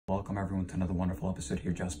Welcome everyone to another wonderful episode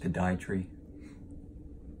here, Just Podiatry.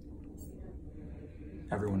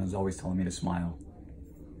 Everyone is always telling me to smile.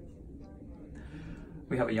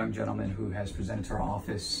 We have a young gentleman who has presented to our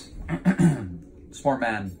office. Smart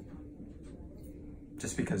man.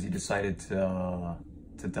 Just because he decided to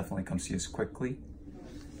definitely come see us quickly.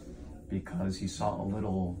 Because he saw a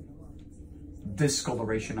little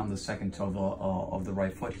discoloration on the second toe of the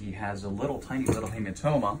right foot. He has a tiny little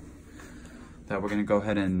hematoma that we're going to go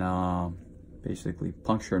ahead and basically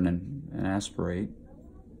puncture and aspirate.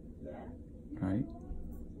 Right?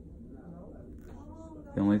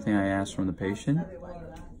 The only thing I ask from the patient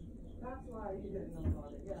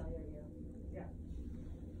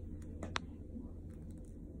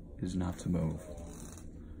is not to move.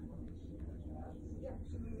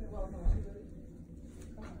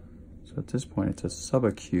 So at this point, it's a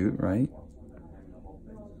subacute, right?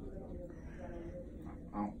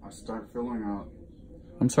 I start filling out.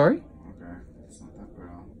 I'm sorry? Okay, it's not that bad.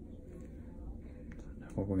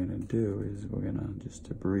 What we're gonna do is we're gonna just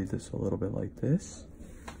to breathe this a little bit like this.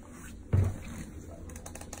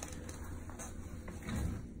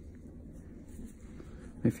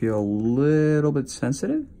 I feel a little bit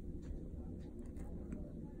sensitive,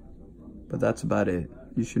 but that's about it.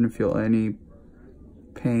 You shouldn't feel any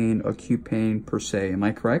pain, acute pain per se. Am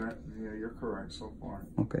I correct? Yeah, you're correct so far.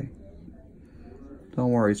 Okay.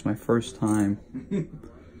 Don't worry, it's my first time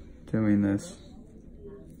doing this.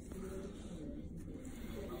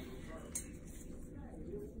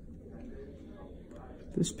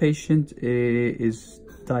 This patient is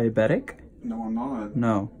diabetic? No, I'm not.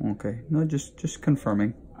 No, okay. No, just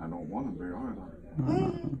confirming. I don't want to be either.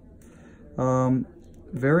 No.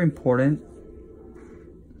 Very important.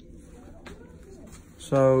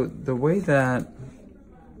 So the way that,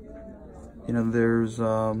 you know, there's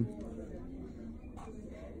okay,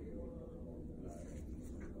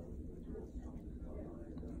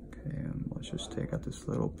 let's just take out this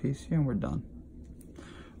little piece here and we're done.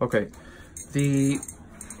 Okay, the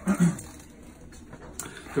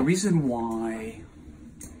reason why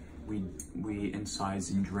we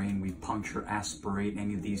incise and drain, we puncture, aspirate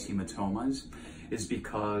any of these hematomas is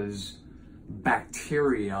because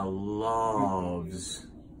bacteria loves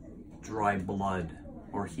dry blood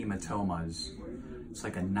or hematomas. It's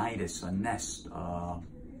like a nidus, a nest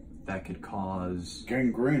that could cause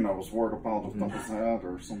gangrene. I was worried about if that was that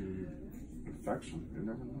or some infection. You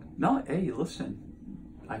never know. No, hey, listen,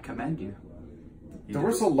 I commend you. There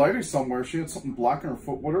was a lady somewhere, she had something black in her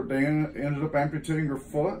foot with her. They ended up amputating her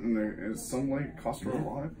foot, and some lady cost her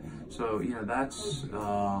life. So, you know, that's,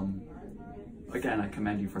 again, I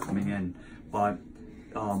commend you for coming in. But,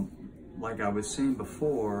 like I was saying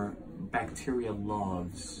before, bacteria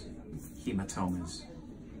loves hematomas.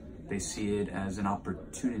 They see it as an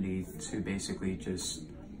opportunity to basically just,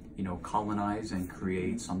 you know, colonize and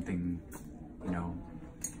create something, you know,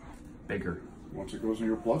 bigger. Once it goes in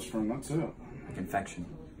your bloodstream, that's it. Infection.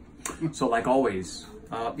 So like always,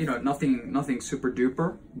 you know, nothing super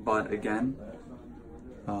duper, but again,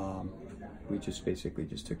 we just basically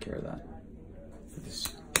just took care of that for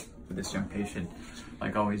this young patient.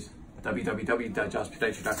 Like always,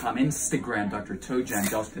 www.jostpodiatry.com, Instagram, Dr. Tojan,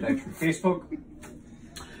 Just Podiatry, Facebook,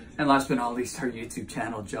 and last but not least, our YouTube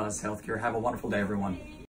channel, Jaws Healthcare. Have a wonderful day, everyone.